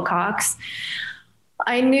Dan Wilcox.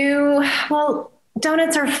 I knew,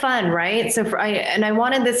 donuts are fun, right? So I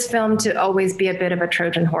wanted this film to always be a bit of a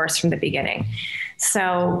Trojan horse from the beginning.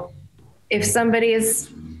 So if somebody is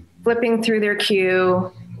flipping through their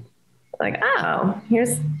queue, like, oh,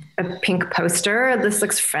 here's a pink poster. This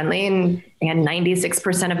looks friendly. And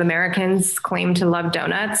 96% of Americans claim to love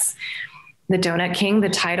donuts. The Donut King, the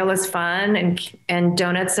title is fun. And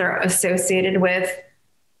donuts are associated with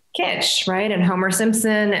kitsch, right? And Homer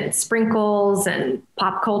Simpson and sprinkles and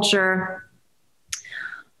pop culture.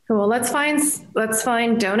 Well, let's find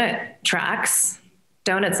donut tracks,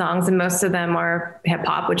 donut songs, and most of them are hip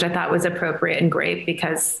hop, which I thought was appropriate and great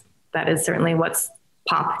because that is certainly what's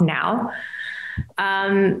pop now.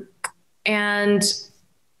 And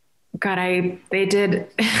God, they did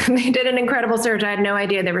an incredible search. I had no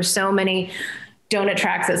idea there were so many donut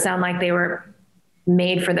tracks that sound like they were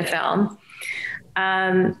made for the film.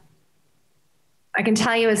 I can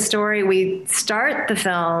tell you a story. We start the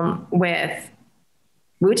film with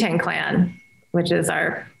Wu-Tang Clan, which is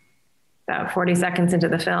about 40 seconds into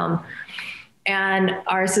the film. And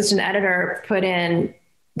our assistant editor put in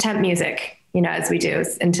temp music, as we do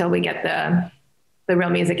until we get the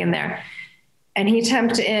real music in there. And he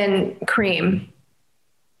temped in Cream,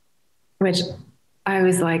 which I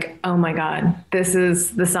was like, oh my God, this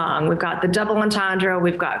is the song. We've got the double entendre.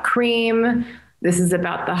 We've got Cream. This is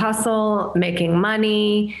about the hustle, making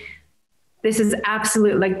money. This is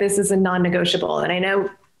this is a non-negotiable. And I know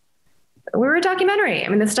we're a documentary. I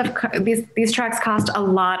mean, these tracks cost a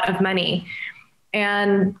lot of money.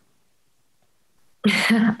 And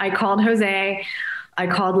I called Jose, I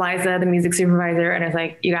called Liza, the music supervisor, and I was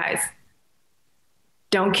like, you guys,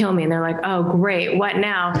 don't kill me. And they're like, oh, great. What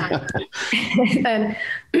now? And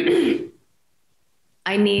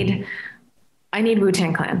I need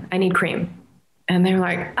Wu-Tang Clan. I need Cream. And they were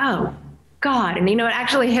like, oh God. And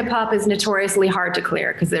actually hip hop is notoriously hard to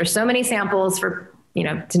clear because there's so many samples for, if you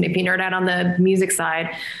nerd out on the music side,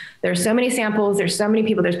 there's so many samples, there's so many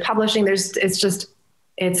people, there's publishing,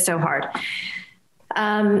 it's so hard.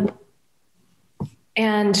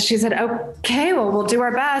 And she said, okay, well, we'll do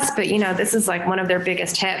our best. But this is like one of their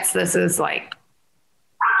biggest hits. This is like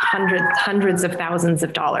hundreds of thousands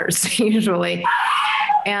of dollars usually.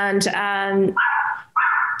 And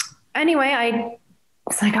anyway, I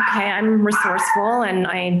was like, okay, I'm resourceful and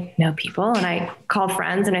I know people, and I called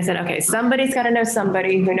friends and I said, okay, somebody's got to know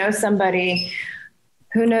somebody who knows somebody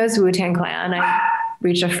who knows Wu-Tang Clan. I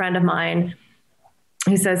reached a friend of mine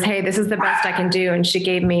who says, hey, this is the best I can do. And she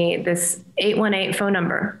gave me this 818 phone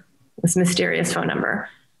number, this mysterious phone number.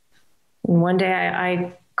 And one day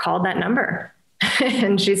I called that number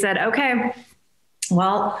and she said, okay,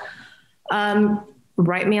 well,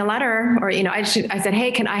 write me a letter, or, I said, hey,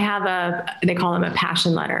 can I have they call them a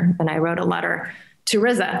passion letter. And I wrote a letter to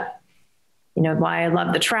RZA, why I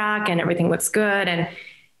love the track and everything looks good.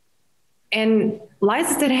 And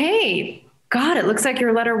Liza said, hey, God, it looks like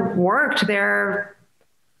your letter worked.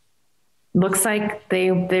 Looks like they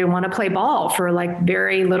want to play ball for like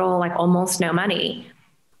very little, like almost no money.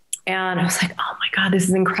 And I was like, oh my God, this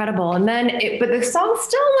is incredible. And then, but the song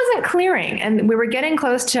still wasn't clearing. And we were getting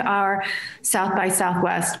close to our South by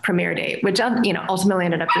Southwest premiere date, which, ultimately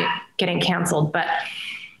ended up getting canceled. But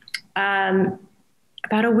about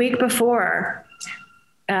a week before,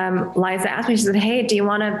 Liza asked me, she said, hey, do you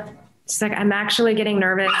want to, she's like, I'm actually getting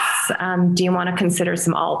nervous. Do you want to consider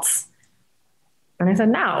some alts? And I said,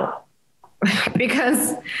 no,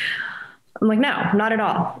 because I'm like, no, not at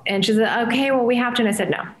all. And she said, okay, well, we have to. And I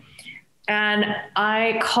said, no. And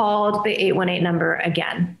I called the 818 number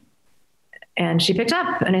again and she picked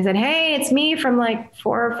up and I said, hey, it's me from like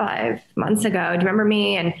 4 or 5 months ago. Do you remember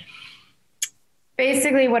me? And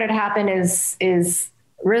basically what had happened is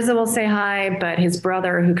RZA will say hi, but his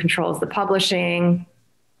brother who controls the publishing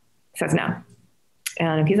says no.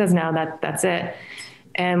 And if he says no, that's it.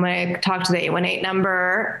 And when I talked to the 818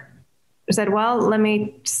 number, I said, well, let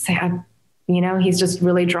me say, he's just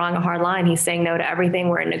really drawing a hard line. He's saying no to everything.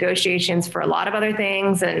 We're in negotiations for a lot of other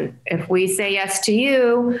things. And if we say yes to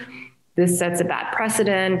you, this sets a bad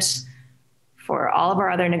precedent for all of our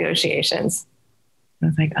other negotiations. I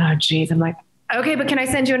was like, oh, geez. I'm like, okay, but can I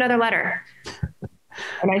send you another letter?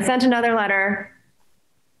 And I sent another letter.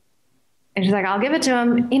 And she's like, I'll give it to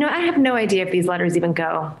him. I have no idea if these letters even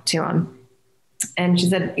go to him. And she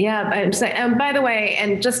said, yeah. And she's like, and by the way,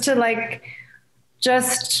 and just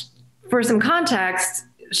for some context,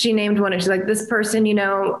 she named one and she's like, this person,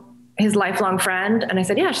 his lifelong friend. And I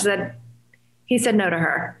said, yeah. She said, he said no to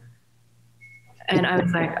her. And I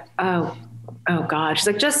was like, oh God. She's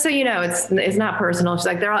like, just so you know, it's not personal. She's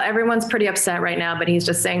like, everyone's pretty upset right now, but he's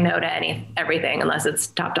just saying no to everything unless it's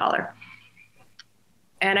top dollar.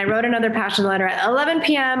 And I wrote another passion letter at 11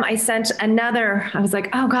 PM. I sent another, I was like,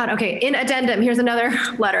 oh God, okay. In addendum, here's another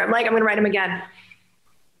letter. I'm like, I'm going to write him again.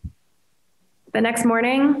 The next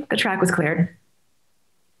morning, the track was cleared.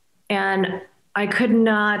 And I could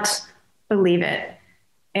not believe it.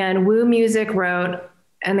 And Woo Music wrote,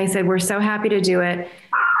 and they said, we're so happy to do it.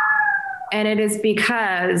 And it is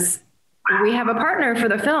because we have a partner for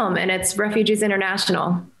the film and it's Refugees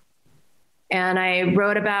International. And I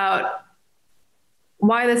wrote about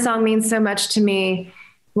why the song means so much to me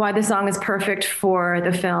why the song is perfect for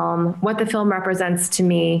the film, what the film represents to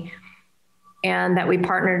me, and that we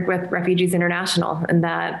partnered with Refugees International and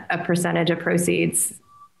that a percentage of proceeds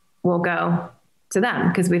will go to them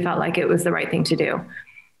because we felt like it was the right thing to do.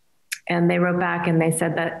 And they wrote back and they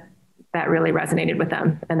said that that really resonated with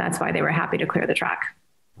them. And that's why they were happy to clear the track.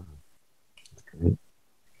 Great.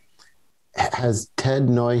 Has Ted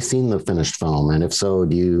Noy seen the finished film? And if so,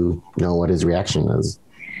 do you know what his reaction is?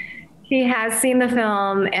 He has seen the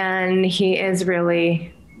film and he is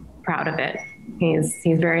really proud of it. He's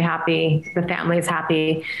very happy. The family is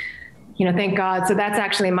happy. You know, thank God. So that's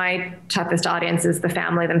actually my toughest audience is the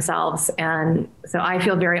family themselves. And so I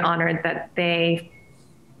feel very honored that they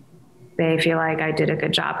feel like I did a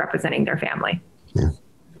good job representing their family. Yeah.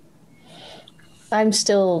 I'm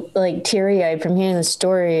still like teary-eyed from hearing the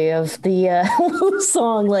story of the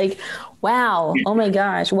song. Like, wow. Oh my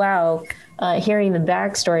gosh. Wow. Hearing the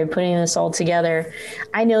backstory, putting this all together.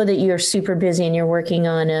 I know that you're super busy and you're working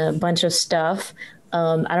on a bunch of stuff.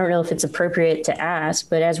 I don't know if it's appropriate to ask,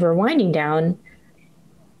 but as we're winding down,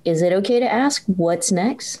 is it okay to ask what's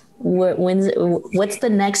next? What's the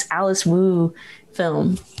next Alice Wu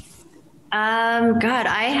film? God,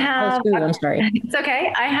 I have, I'm sorry. It's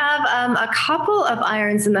okay. I have a couple of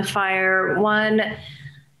irons in the fire. One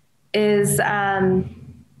is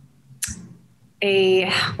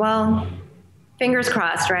fingers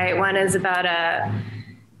crossed, right? One is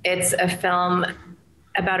it's a film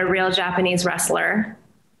about a real Japanese wrestler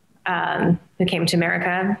who came to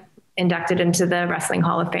America, inducted into the Wrestling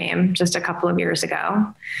Hall of Fame just a couple of years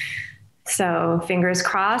ago. So fingers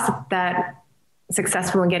crossed that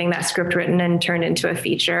successful in getting that script written and turned into a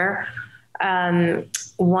feature.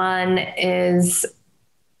 One is,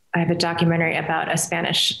 I have a documentary about a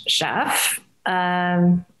Spanish chef.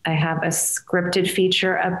 I have a scripted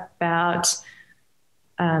feature about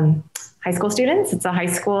high school students. It's a high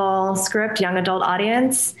school script, young adult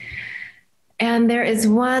audience. And there is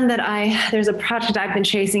one there's a project I've been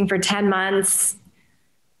chasing for 10 months.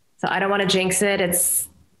 So I don't want to jinx it. It's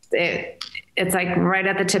like right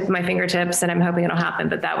at the tip of my fingertips and I'm hoping it'll happen.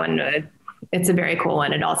 But that one, it's a very cool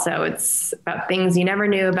one. And also it's about things you never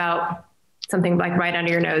knew about, something like right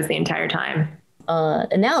under your nose the entire time.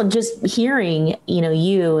 And now just hearing,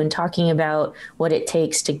 you and talking about what it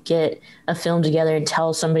takes to get a film together and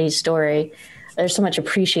tell somebody's story, there's so much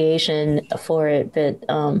appreciation for it, but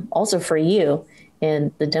also for you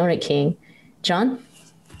and the Donut King. John?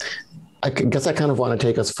 I guess I kind of want to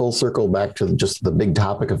take us full circle back to just the big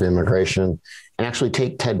topic of immigration and actually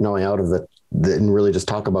take Ted Noy out of and really just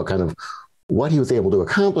talk about kind of what he was able to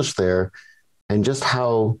accomplish there and just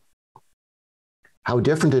how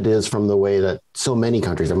different it is from the way that so many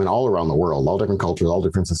countries, I mean, all around the world, all different cultures, all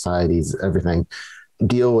different societies, everything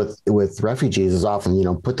deal with refugees is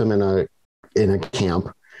often, put them in a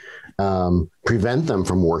camp, prevent them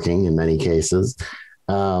from working in many cases.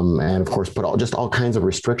 And of course, put all kinds of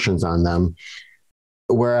restrictions on them.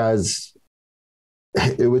 Whereas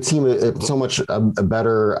it would seem so much a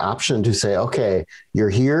better option to say, okay, you're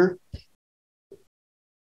here.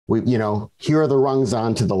 Here are the rungs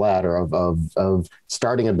onto the ladder of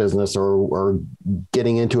starting a business or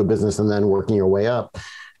getting into a business and then working your way up.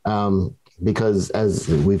 Because as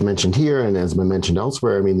we've mentioned here and has been mentioned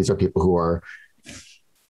elsewhere, I mean, these are people who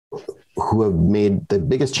have made the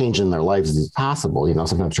biggest change in their lives as possible,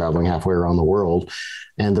 sometimes traveling halfway around the world,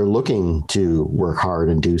 and they're looking to work hard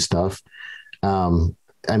and do stuff.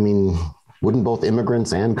 I mean, wouldn't both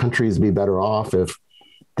immigrants and countries be better off if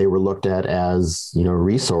they were looked at as,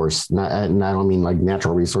 resource, not I don't mean like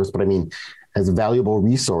natural resource, but I mean as a valuable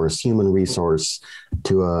resource, human resource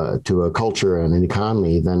to a culture and an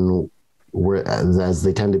economy, then as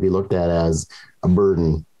they tend to be looked at as a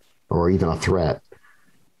burden or even a threat.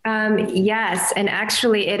 Yes. And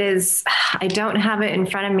actually it is, I don't have it in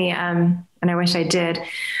front of me. And I wish I did.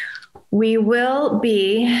 We will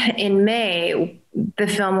be in May, the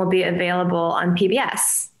film will be available on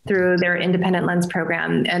PBS through their independent lens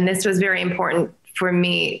program. And this was very important for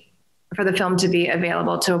me, for the film to be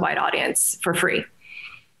available to a wide audience for free.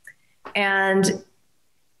 And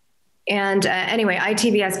anyway,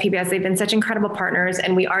 ITBS, PBS, they've been such incredible partners,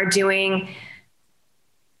 and we are doing,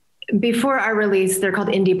 before our release, they're called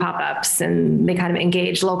indie pop-ups, and they kind of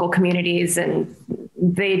engage local communities, and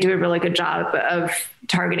they do a really good job of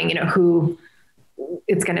targeting, who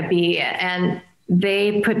it's going to be. And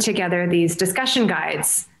they put together these discussion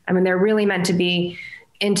guides. I mean, they're really meant to be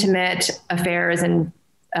intimate affairs and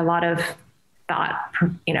a lot of thought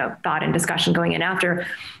and discussion going in after.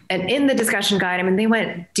 And in the discussion guide, I mean, they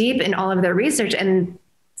went deep in all of their research. And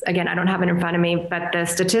again, I don't have it in front of me, but the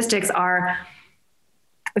statistics are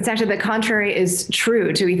it's actually the contrary is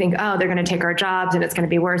true too. We think, oh, they're going to take our jobs and it's going to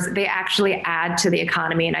be worse. They actually add to the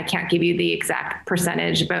economy. And I can't give you the exact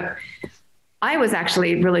percentage, but I was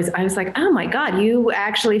like, oh my God, you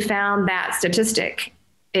actually found that statistic.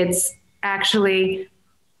 It's actually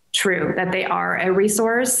true that they are a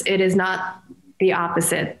resource. It is not the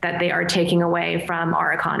opposite, that they are taking away from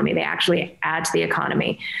our economy. They actually add to the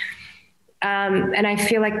economy. And I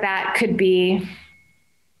feel like that could be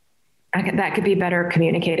better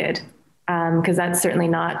communicated, because that's certainly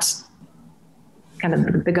not kind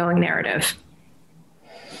of the going narrative.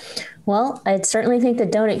 Well, I certainly think the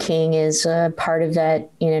Donut King is part of that,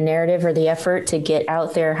 narrative, or the effort to get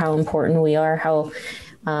out there how important we are, how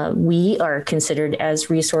we are considered as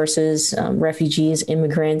resources, refugees,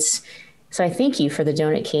 immigrants. So I thank you for the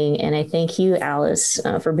Donut King, and I thank you, Alice,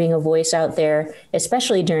 for being a voice out there,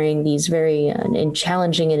 especially during these very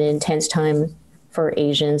challenging and intense times for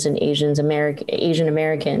Asians and Asian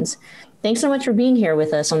Americans. Thanks so much for being here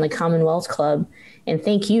with us on the Commonwealth Club, and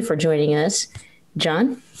thank you for joining us.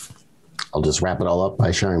 John? I'll just wrap it all up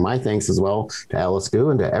by sharing my thanks as well to Alice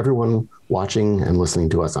Gu and to everyone watching and listening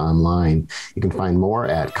to us online. You can find more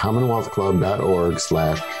at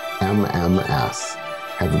commonwealthclub.org/MMS.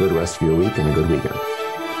 Have a good rest of your week and a good weekend.